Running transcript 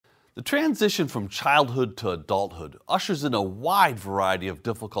The transition from childhood to adulthood ushers in a wide variety of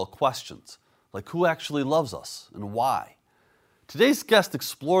difficult questions, like who actually loves us and why. Today's guest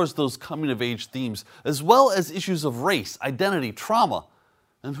explores those coming-of-age themes, as well as issues of race, identity, trauma,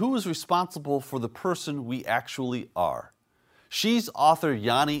 and who is responsible for the person we actually are. She's author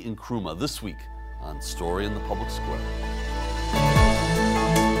Nyani Nkrumah this week on Story in the Public Square.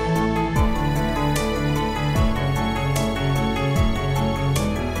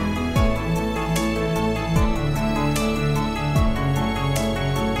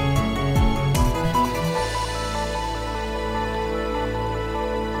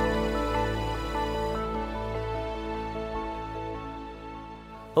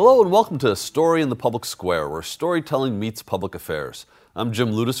 Hello and welcome to Story in the Public Square, where storytelling meets public affairs. I'm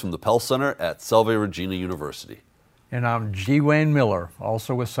Jim Ludis from the Pell Center at Salve Regina University. And I'm G. Wayne Miller,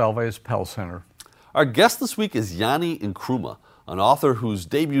 also with Salve's Pell Center. Our guest this week is Nyani Nkrumah, an author whose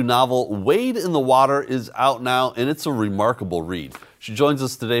debut novel, Wade in the Water, is out now, and it's a remarkable read. She joins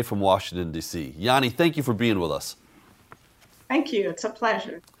us today from Washington, D.C. Nyani, thank you for being with us. Thank you. It's a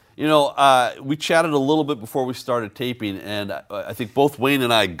pleasure. You know, we chatted a little bit before we started taping, and I think both Wayne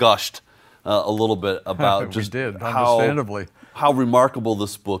and I gushed a little bit about just understandably, how remarkable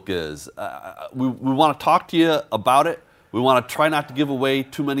this book is. We want to talk to you about it. We want to try not to give away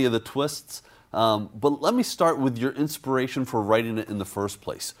too many of the twists. But let me start with your inspiration for writing it in the first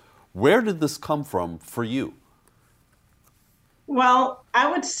place. Where did this come from for you? Well, I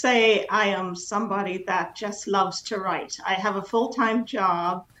would say I am somebody that just loves to write. I have a full-time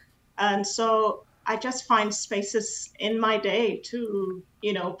job. And so I just find spaces in my day to,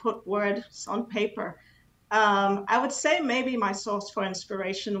 put words on paper. I would say maybe my source for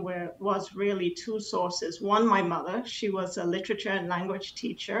inspiration was really two sources. One, my mother. She was a literature and language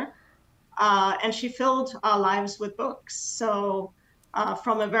teacher, and she filled our lives with books. So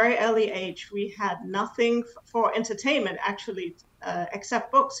from a very early age, we had nothing for entertainment, actually,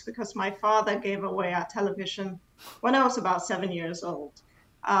 except books, because my father gave away our television when I was about 7 years old.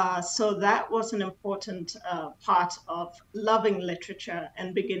 So that was an important part of loving literature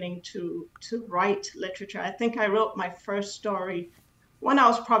and beginning to write literature. I think I wrote my first story when I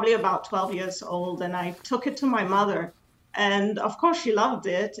was probably about 12 years old, and I took it to my mother. And of course, she loved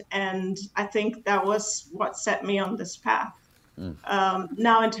it. And I think that was what set me on this path.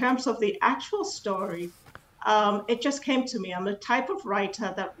 Now, in terms of the actual story, it just came to me. I'm the type of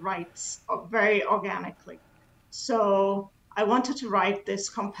writer that writes very organically. So I wanted to write this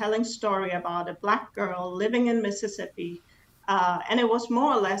compelling story about a Black girl living in Mississippi, and it was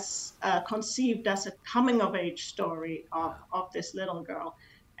more or less conceived as a coming-of-age story of this little girl.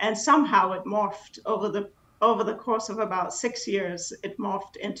 And somehow it morphed over the course of about 6 years. It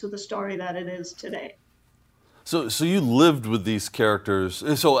morphed into the story that it is today. So you lived with these characters.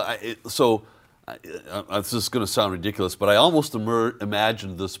 So this is going to sound ridiculous, but I almost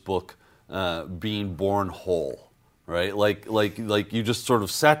imagined this book being born whole. Right, like you just sort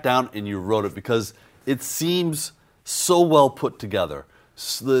of sat down and you wrote it because it seems so well put together.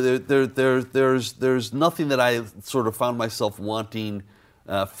 So there's nothing that I sort of found myself wanting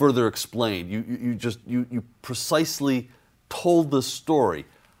further explained. You precisely told this story,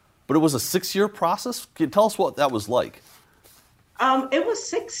 but it was a 6-year process. Can you tell us what that was like? It was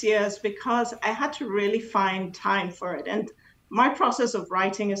 6 years because I had to really find time for it. And my process of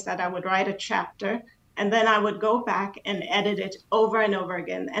writing is that I would write a chapter, and then I would go back and edit it over and over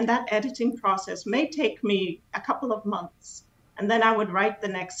again. And that editing process may take me a couple of months. And then I would write the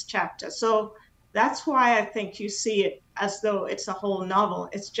next chapter. So that's why I think you see it as though it's a whole novel.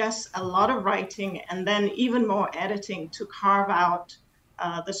 It's just a lot of writing and then even more editing to carve out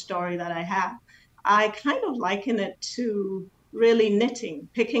the story that I have. I kind of liken it to really knitting,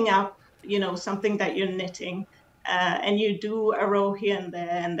 picking up, something that you're knitting. And you do a row here and there,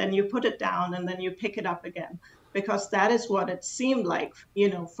 and then you put it down, and then you pick it up again, because that is what it seemed like,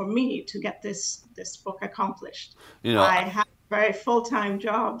 for me to get this book accomplished. I had a very full-time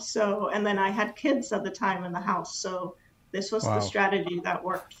job, and then I had kids at the time in the house, so this was the strategy that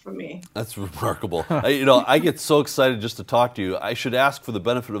worked for me. That's remarkable. I get so excited just to talk to you. I should ask, for the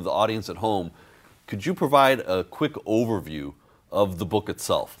benefit of the audience at home, could you provide a quick overview of the book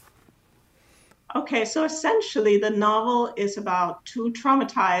itself? Okay, so essentially the novel is about two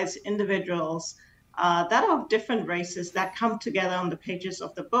traumatized individuals that are of different races that come together on the pages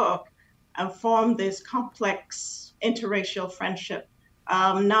of the book and form this complex interracial friendship.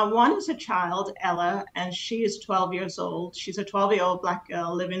 Now, one is a child, Ella, and she is 12 years old. She's a 12-year-old Black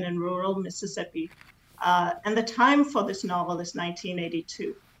girl living in rural Mississippi. And the time for this novel is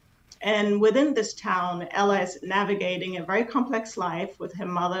 1982. And within this town, Ella is navigating a very complex life with her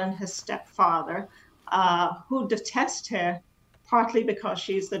mother and her stepfather, who detest her partly because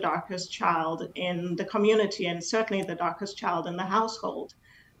she's the darkest child in the community and certainly the darkest child in the household.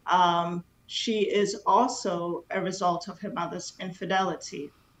 She is also a result of her mother's infidelity,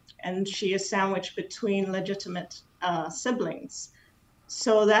 and she is sandwiched between legitimate siblings.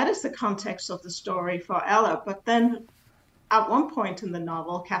 So that is the context of the story for Ella. But then at one point in the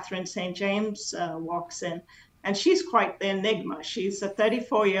novel, Catherine St. James walks in, and she's quite the enigma. She's a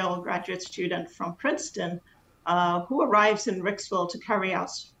 34-year-old graduate student from Princeton who arrives in Ricksville to carry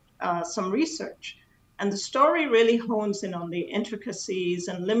out some research. And the story really hones in on the intricacies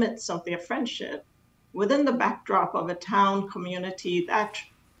and limits of their friendship within the backdrop of a town community that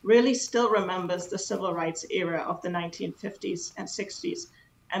really still remembers the civil rights era of the 1950s and 60s.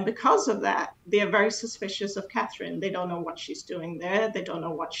 And because of that, they are very suspicious of Catherine. They don't know what she's doing there. They don't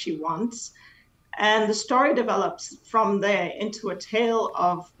know what she wants. And the story develops from there into a tale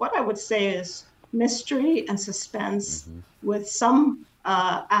of what I would say is mystery and suspense with some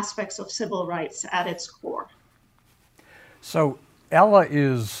aspects of civil rights at its core. So Ella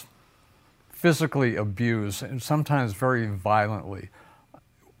is physically abused and sometimes very violently.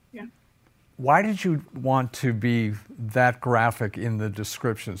 Yeah. Why did you want to be that graphic in the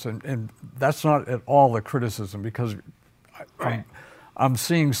descriptions? And that's not at all a criticism, because Right. I'm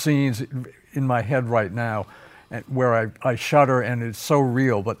seeing scenes in my head right now where I shudder and it's so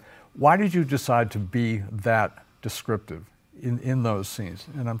real. But why did you decide to be that descriptive in those scenes?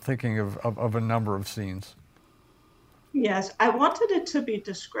 And I'm thinking of a number of scenes. Yes, I wanted it to be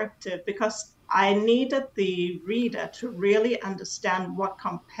descriptive because I needed the reader to really understand what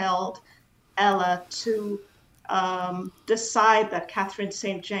compelled Ella to decide that Catherine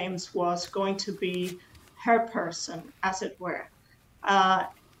St. James was going to be her person, as it were.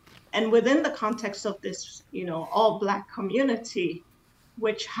 And within the context of this, all Black community,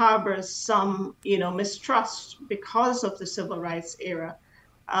 which harbors some, mistrust because of the civil rights era,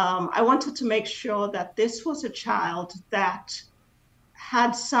 I wanted to make sure that this was a child that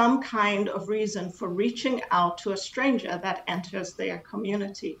had some kind of reason for reaching out to a stranger that enters their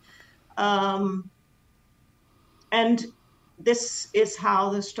community. And this is how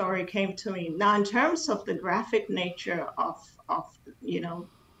the story came to me. Now, in terms of the graphic nature of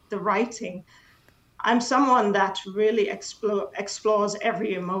the writing, I'm someone that really explores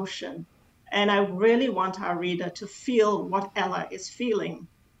every emotion. And I really want our reader to feel what Ella is feeling.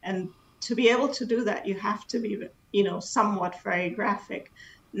 And to be able to do that, you have to be, somewhat very graphic.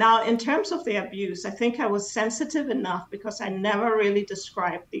 Now, in terms of the abuse, I think I was sensitive enough because I never really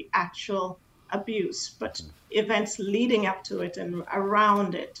described the actual abuse, but events leading up to it and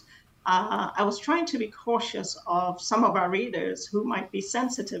around it. I was trying to be cautious of some of our readers who might be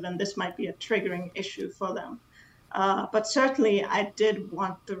sensitive, and this might be a triggering issue for them. But certainly, I did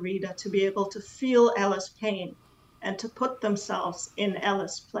want the reader to be able to feel Ella's pain and to put themselves in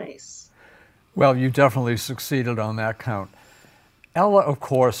Ella's place. Well, you definitely succeeded on that count. Ella, of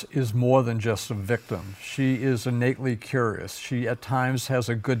course, is more than just a victim. She is innately curious. She at times has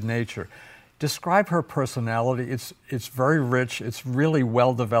a good nature. Describe her personality. It's very rich. It's really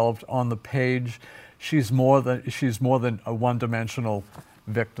well developed on the page. She's more than a one-dimensional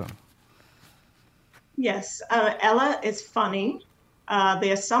victim. Yes, Ella is funny.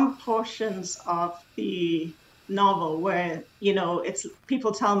 There are some portions of the novel where it's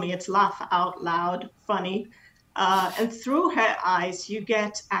people tell me it's laugh out loud funny, and through her eyes you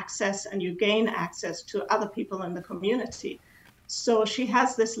get access and you gain access to other people in the community. So she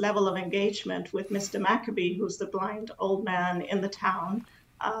has this level of engagement with Mr. Maccabee, who's the blind old man in the town,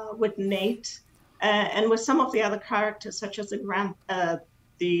 with Nate, and with some of the other characters, such as the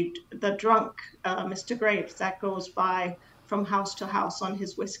drunk Mr. Graves that goes by from house to house on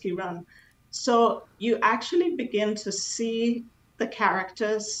his whiskey run. So you actually begin to see the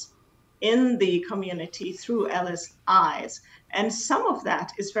characters in the community through Ella's eyes. And some of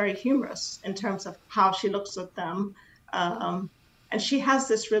that is very humorous in terms of how she looks at them. And she has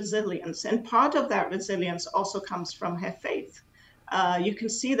this resilience. And part of that resilience also comes from her faith. You can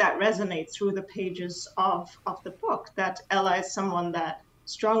see that resonate through the pages of the book, that Ella is someone that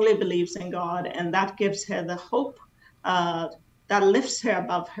strongly believes in God, and that gives her the hope that lifts her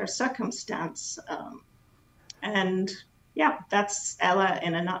above her circumstance. And yeah, that's Ella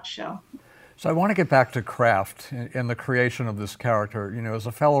in a nutshell. So I want to get back to craft and the creation of this character. As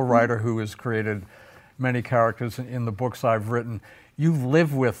a fellow writer who has created many characters in the books I've written, you've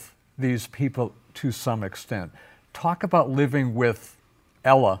lived with these people to some extent. Talk about living with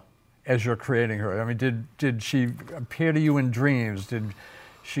Ella as you're creating her. I mean, did she appear to you in dreams? Did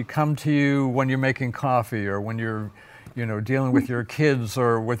she come to you when you're making coffee or when you're, dealing with your kids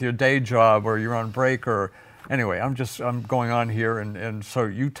or with your day job or you're on break or anyway, I'm going on here and so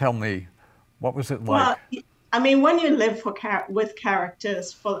you tell me, what was it like? Well, I mean, when you live with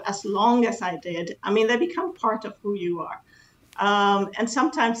characters for as long as I did, I mean, they become part of who you are. And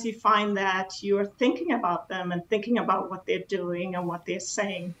sometimes you find that you're thinking about them and thinking about what they're doing and what they're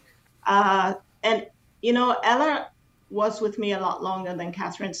saying. And, Ella was with me a lot longer than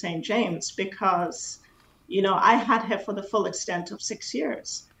Catherine St. James because, I had her for the full extent of 6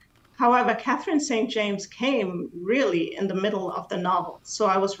 years. However, Catherine St. James came really in the middle of the novel. So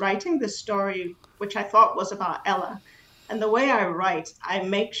I was writing this story, which I thought was about Ella. And the way I write, I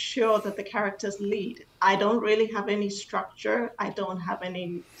make sure that the characters lead. I don't really have any structure. I don't have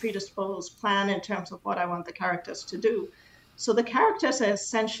any predisposed plan in terms of what I want the characters to do. So the characters are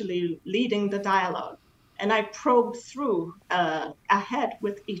essentially leading the dialogue. And I probe through ahead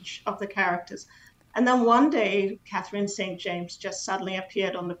with each of the characters. And then one day, Catherine St. James just suddenly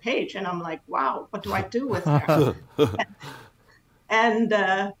appeared on the page. And I'm like, wow, what do I do with her? and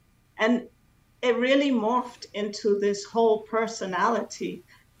it really morphed into this whole personality.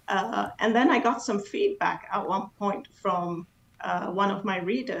 And then I got some feedback at one point from one of my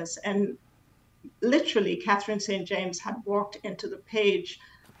readers. And literally, Catherine St. James had walked into the page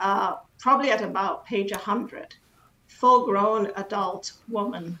probably at about page 100, full-grown adult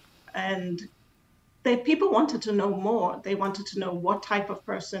woman. And people wanted to know more. They wanted to know what type of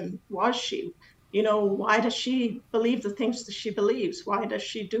person was she? Why does she believe the things that she believes? Why does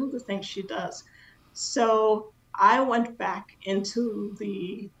she do the things she does? So I went back into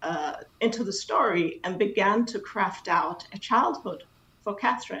the story and began to craft out a childhood for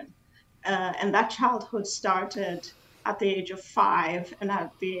Catherine. And that childhood started at the age of 5 and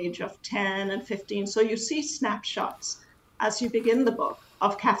at the age of 10 and 15. So you see snapshots as you begin the book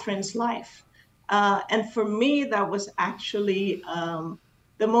of Catherine's life. And for me, that was actually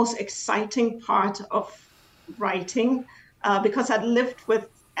the most exciting part of writing because I'd lived with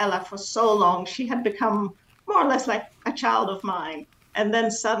Ella for so long. She had become more or less like a child of mine. And then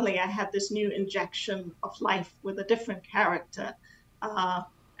suddenly I had this new injection of life with a different character.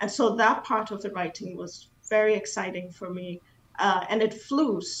 And so that part of the writing was very exciting for me. And it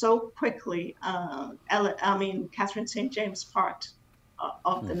flew so quickly, Catherine St. James' part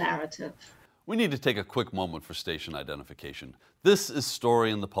of the narrative. We need to take a quick moment for station identification. This is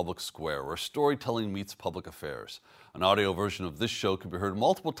Story in the Public Square, where storytelling meets public affairs. An audio version of this show can be heard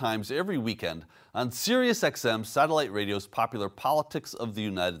multiple times every weekend on Sirius XM Satellite Radio's popular Politics of the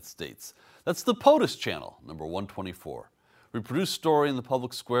United States. That's the POTUS channel, number 124. We produce Story in the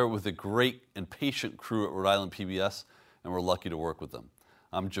Public Square with a great and patient crew at Rhode Island PBS, and we're lucky to work with them.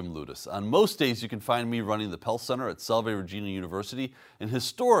 I'm Jim Ludis. On most days, you can find me running the Pell Center at Salve Regina University in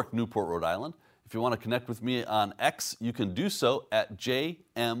historic Newport, Rhode Island. If you want to connect with me on X, you can do so at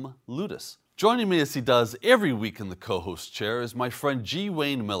JM Ludis. Joining me as he does every week in the co-host chair is my friend G.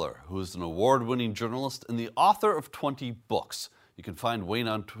 Wayne Miller, who is an award-winning journalist and the author of 20 books. You can find Wayne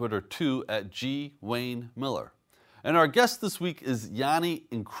on Twitter, too, at G. Wayne Miller. And our guest this week is Nyani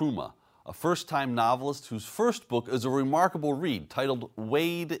Nkrumah, a first-time novelist whose first book is a remarkable read titled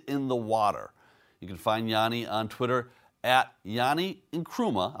Wade in the Water. You can find Nyani on Twitter at Nyani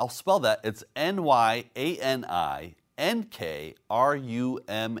Nkrumah. I'll spell that. It's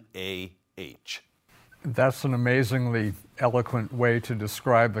NYANI-NKRUMAH. That's an amazingly eloquent way to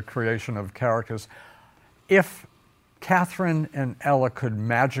describe the creation of characters. If Catherine and Ella could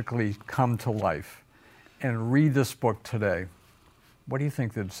magically come to life and read this book today, what do you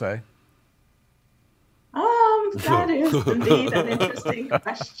think they'd say? That is indeed an interesting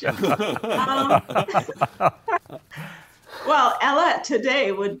question. Well, Ella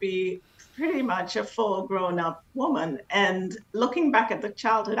today would be pretty much a full grown-up woman. And looking back at the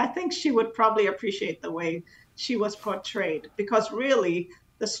childhood, I think she would probably appreciate the way she was portrayed, because really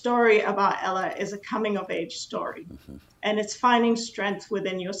the story about Ella is a coming-of-age story. Mm-hmm. And it's finding strength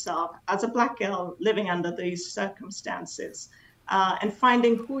within yourself as a Black girl living under these circumstances, and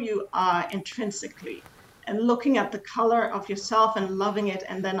finding who you are intrinsically, and looking at the color of yourself and loving it,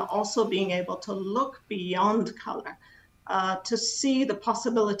 and then also being able to look beyond color, to see the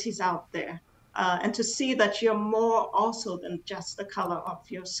possibilities out there, and to see that you're more also than just the color of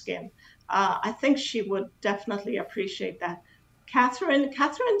your skin. I think she would definitely appreciate that.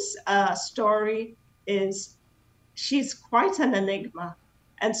 Catherine's story is, she's quite an enigma.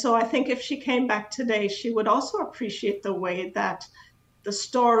 And so I think if she came back today, she would also appreciate the way that the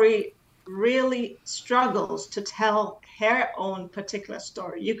story really struggles to tell her own particular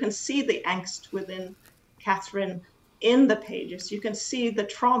story. You can see the angst within Catherine, in the pages. You can see the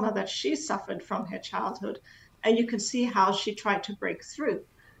trauma that she suffered from her childhood, and you can see how she tried to break through,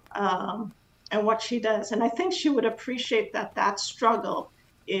 and what she does. And I think she would appreciate that that struggle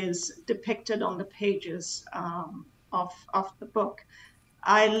is depicted on the pages of the book.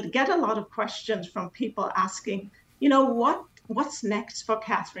 I get a lot of questions from people asking, what's next for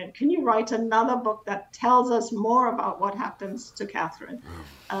Catherine? Can you write another book that tells us more about what happens to Catherine?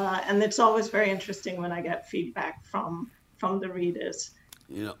 And it's always very interesting when I get feedback from the readers.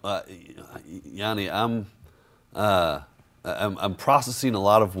 Nyani, I'm processing a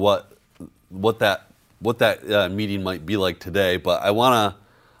lot of what that meeting might be like today, but I wanna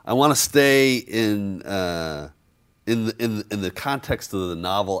stay in the context of the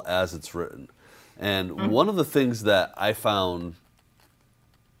novel as it's written. And one of the things that I found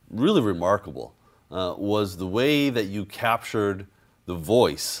really remarkable was the way that you captured the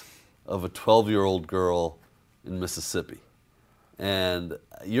voice of a 12-year-old girl in Mississippi. And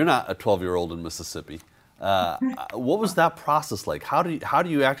you're not a 12-year-old in Mississippi. What was that process like? How do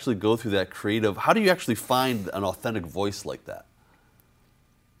you actually go through that creative? How do you actually find an authentic voice like that?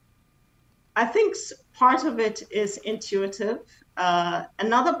 I think part of it is intuitive.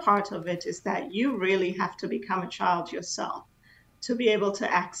 Another part of it is that you really have to become a child yourself to be able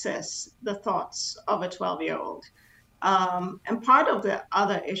to access the thoughts of a 12-year-old. And part of the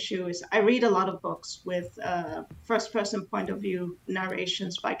other issue is I read a lot of books with first-person point of view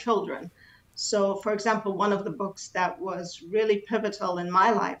narrations by children. So, for example, one of the books that was really pivotal in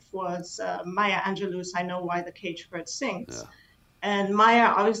my life was Maya Angelou's I Know Why the Caged Bird Sings. Yeah. And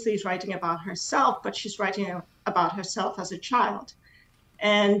Maya obviously is writing about herself, but she's writing about herself as a child.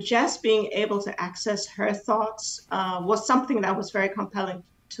 And just being able to access her thoughts was something that was very compelling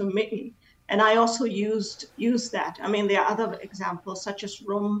to me. And I also used that. I mean, there are other examples such as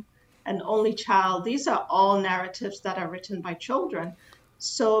Room and Only Child. These are all narratives that are written by children.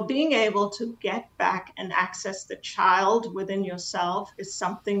 So being able to get back and access the child within yourself is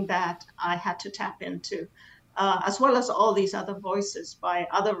something that I had to tap into. As well as all these other voices by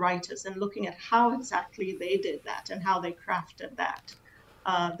other writers and looking at how exactly they did that and how they crafted that.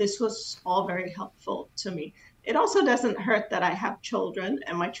 This was all very helpful to me. It also doesn't hurt that I have children,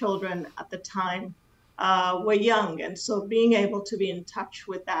 and my children at the time were young. And so being able to be in touch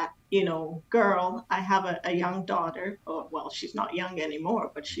with that, girl, I have a young daughter, well, she's not young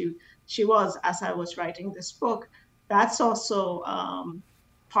anymore, but she was as I was writing this book. That's also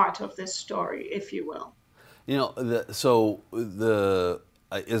part of this story, if you will. As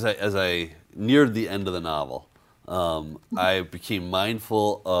I neared the end of the novel, I became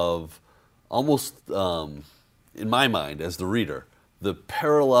mindful of almost, in my mind, as the reader, the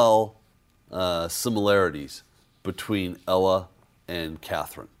parallel similarities between Ella and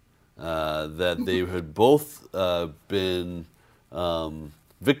Catherine. That they had both been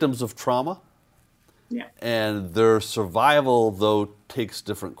victims of trauma, yeah. And their survival, though, takes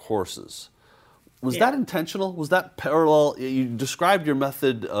different courses. Was that intentional? Was that parallel? You described your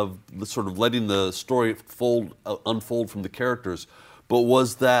method of sort of letting the story unfold from the characters, but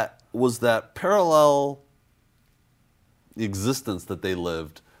was that parallel existence that they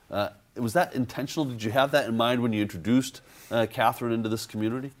lived? Was that intentional? Did you have that in mind when you introduced Catherine into this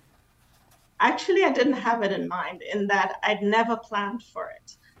community? Actually, I didn't have it in mind in that I'd never planned for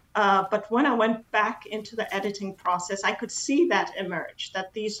it. But when I went back into the editing process, I could see that emerge,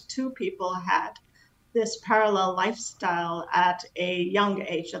 that these two people had this parallel lifestyle at a young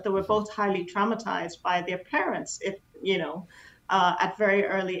age, that they were both highly traumatized by their parents, at very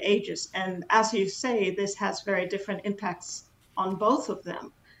early ages. And as you say, this has very different impacts on both of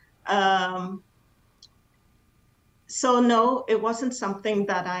them. So no, it wasn't something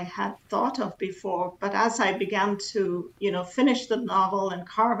that I had thought of before. But as I began to, finish the novel and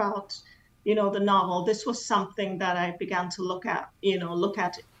carve out, the novel, this was something that I began to look at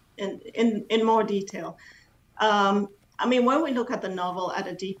in more detail. When we look at the novel at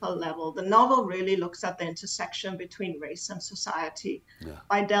a deeper level, the novel really looks at the intersection between race and society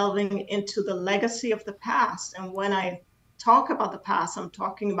by delving into the legacy of the past. And when I talk about the past, I'm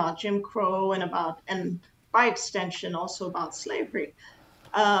talking about Jim Crow and by extension also about slavery.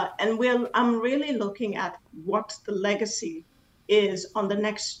 I'm really looking at what the legacy is on the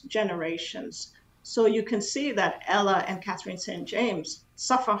next generations. So you can see that Ella and Catherine St. James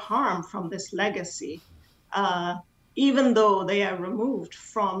suffer harm from this legacy, even though they are removed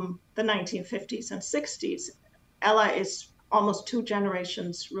from the 1950s and 60s. Ella is almost 2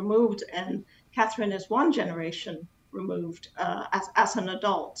 generations removed, and Catherine is 1 generation removed as an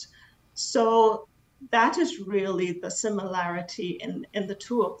adult. So that is really the similarity in the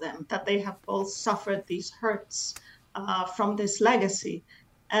two of them, that they have both suffered these hurts from this legacy.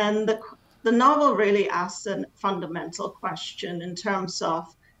 And the novel really asks a fundamental question in terms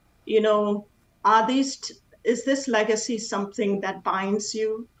of, you know, is this legacy something that binds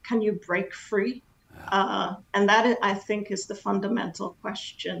you? Can you break free? And that, I think, is the fundamental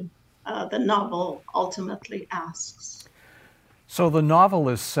question the novel ultimately asks. So the novel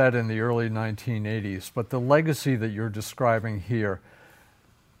is set in the early 1980s, but the legacy that you're describing here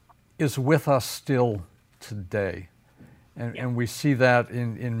is with us still today. And we see that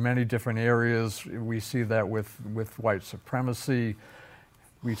in many different areas. We see that with white supremacy.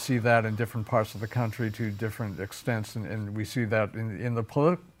 We see that in different parts of the country to different extents, and we see that in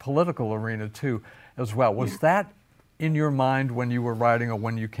the political arena too as well. Was that in your mind when you were writing, or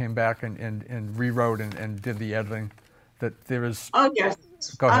when you came back and rewrote and did the editing, that there is... Oh, yes.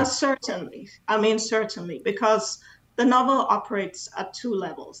 Go ahead. Certainly. I mean, certainly, because the novel operates at two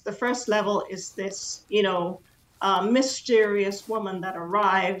levels. The first level is this, mysterious woman that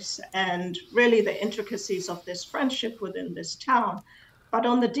arrives, and really the intricacies of this friendship within this town. But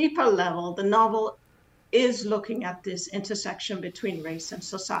on the deeper level, the novel is looking at this intersection between race and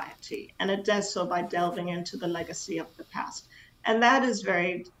society, and it does so by delving into the legacy of the past. And that is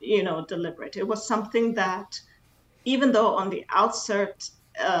very, deliberate. It was something that, even though on the outset,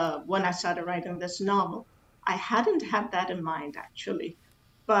 when I started writing this novel, I hadn't had that in mind, actually.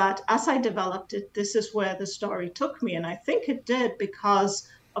 But as I developed it, this is where the story took me. And I think it did because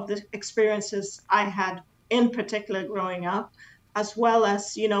of the experiences I had, in particular, growing up, as well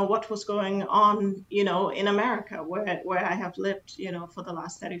as, what was going on, in America, where I have lived, for the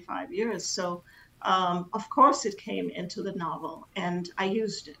last 35 years. So, of course, it came into the novel, and I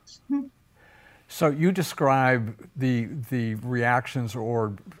used it. So you describe the reactions,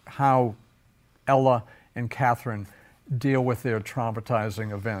 or how Ella and Catherine deal with their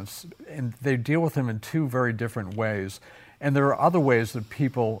traumatizing events. And they deal with them in two very different ways. And there are other ways that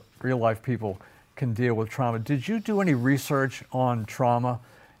people, real life people, can deal with trauma. Did you do any research on trauma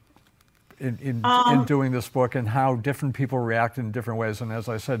in doing this book, and how different people react in different ways? And as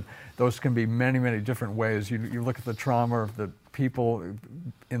I said, those can be many, many different ways. You look at the trauma that people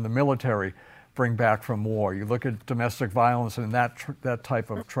in the military bring back from war. You look at domestic violence and that type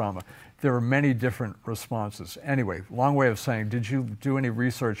of trauma. There are many different responses. Anyway, long way of saying, did you do any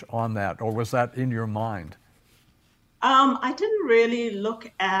research on that, or was that in your mind? I didn't really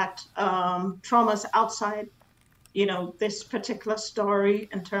look at traumas outside, this particular story,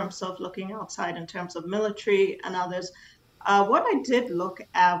 in terms of looking outside, in terms of military and others. What I did look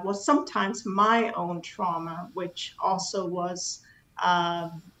at was sometimes my own trauma, which also was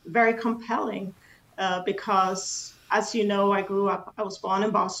very compelling because, as you know, I was born in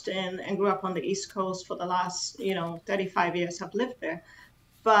Boston and grew up on the East Coast for the last, 35 years. I've lived there.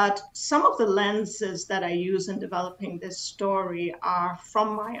 But some of the lenses that I use in developing this story are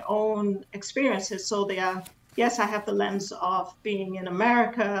from my own experiences. So they are, yes, I have the lens of being in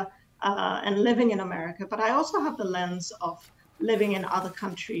America and living in America, but I also have the lens of living in other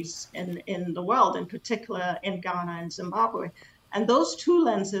countries in the world, in particular in Ghana and Zimbabwe. And those two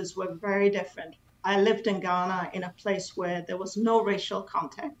lenses were very different. I lived in Ghana in a place where there was no racial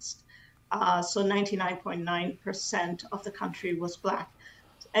context. So 99.9% of the country was Black.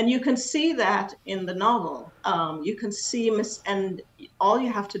 And you can see that in the novel. You can see and all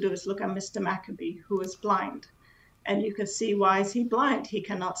you have to do is look at Mr. Maccabee, who is blind. And you can see, why is he blind? He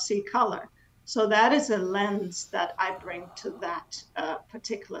cannot see color. So that is a lens that I bring to that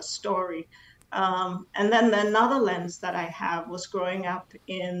particular story. And then another lens that I have was growing up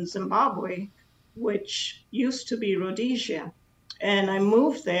in Zimbabwe, which used to be Rhodesia. And I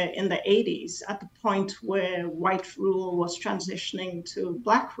moved there in the 80s at the point where white rule was transitioning to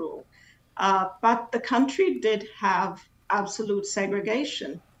Black rule. But the country did have absolute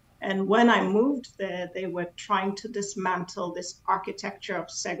segregation. And when I moved there, they were trying to dismantle this architecture of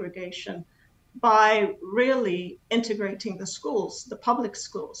segregation by really integrating the schools, the public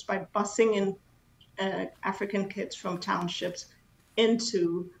schools, by busing in African kids from townships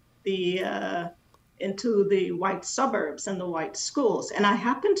into the white suburbs and the white schools. And I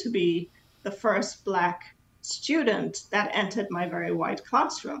happened to be the first Black student that entered my very white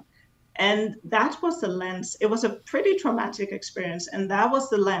classroom. And that was the lens. It was a pretty traumatic experience. And that was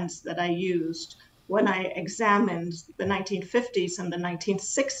the lens that I used when I examined the 1950s and the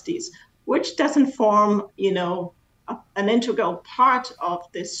 1960s, which doesn't form, an integral part of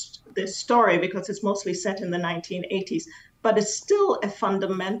this story because it's mostly set in the 1980s, but it's still a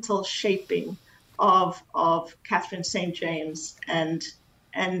fundamental shaping of Catherine St. James and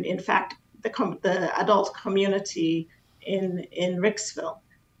in fact the adult community in Ricksville.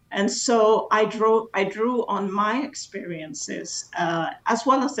 And so I drew on my experiences, as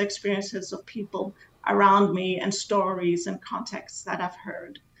well as the experiences of people around me and stories and contexts that I've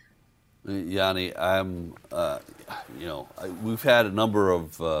heard. Nyani, we've had a number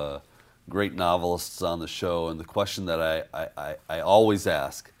of great novelists on the show, and the question that I always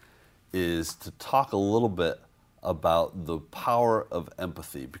ask is to talk a little bit about the power of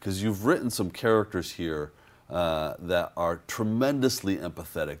empathy, because you've written some characters here that are tremendously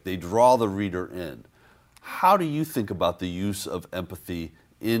empathetic. They draw the reader in. How do you think about the use of empathy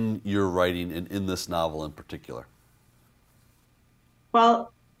in your writing and in this novel in particular?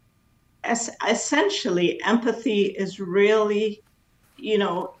 Well, essentially, empathy is really,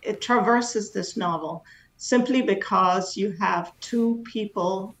 it traverses this novel simply because you have two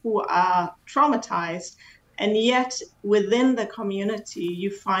people who are traumatized, and yet within the community, you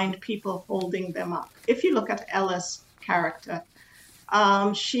find people holding them up. If you look at Ella's character,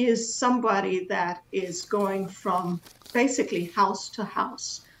 she is somebody that is going from basically house to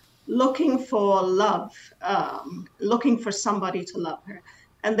house, looking for love, looking for somebody to love her.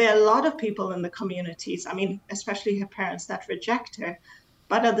 And there are a lot of people in the communities, I mean, especially her parents, that reject her.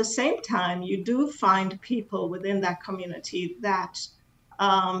 But at the same time, you do find people within that community that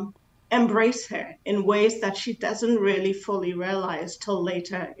embrace her in ways that she doesn't really fully realize till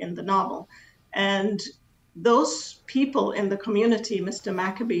later in the novel. And those people in the community, Mr.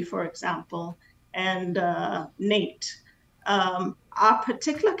 Maccabee, for example, and Nate, are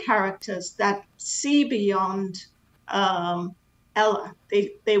particular characters that see beyond Ella.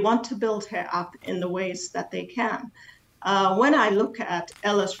 They want to build her up in the ways that they can. When I look at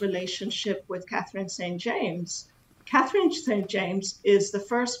Ella's relationship with Catherine St. James, Catherine St. James is the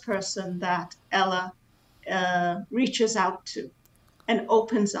first person that Ella reaches out to and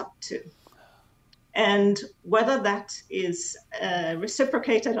opens up to. And whether that is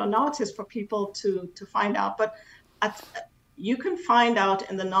reciprocated or not is for people to find out. But you can find out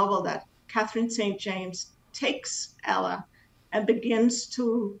in the novel that Catherine St. James takes Ella and begins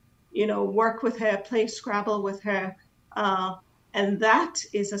to, work with her, play Scrabble with her. And that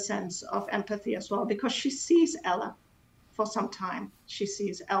is a sense of empathy as well, because she sees Ella for some time. She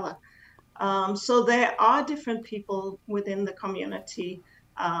sees Ella. So there are different people within the community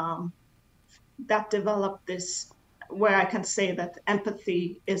that develop this, where I can say that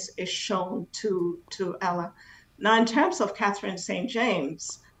empathy is shown to Ella. Now, in terms of Catherine St.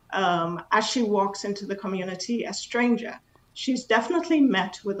 James, as she walks into the community a stranger, she's definitely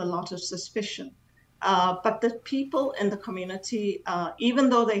met with a lot of suspicion. But the people in the community, even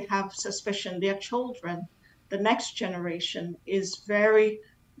though they have suspicion, their children, the next generation, is very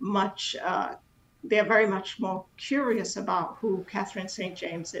much, they're very much more curious about who Catherine St.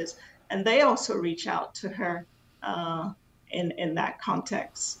 James is. And they also reach out to her in that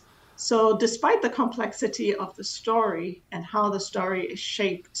context. So despite the complexity of the story and how the story is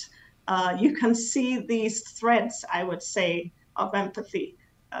shaped, you can see these threads, I would say, of empathy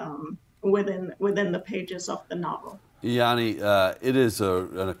within the pages of the novel. Nyani, it is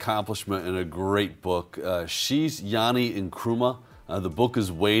an accomplishment and a great book. She's Nyani Nkrumah. The book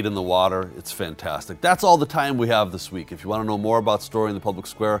is Wade in the Water. It's fantastic. That's all the time we have this week. If you want to know more about Story in the Public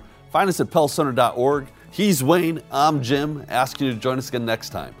Square, find us at pellcenter.org. He's Wayne. I'm Jim. Asking you to join us again next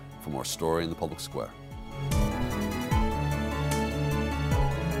time for more Story in the Public Square.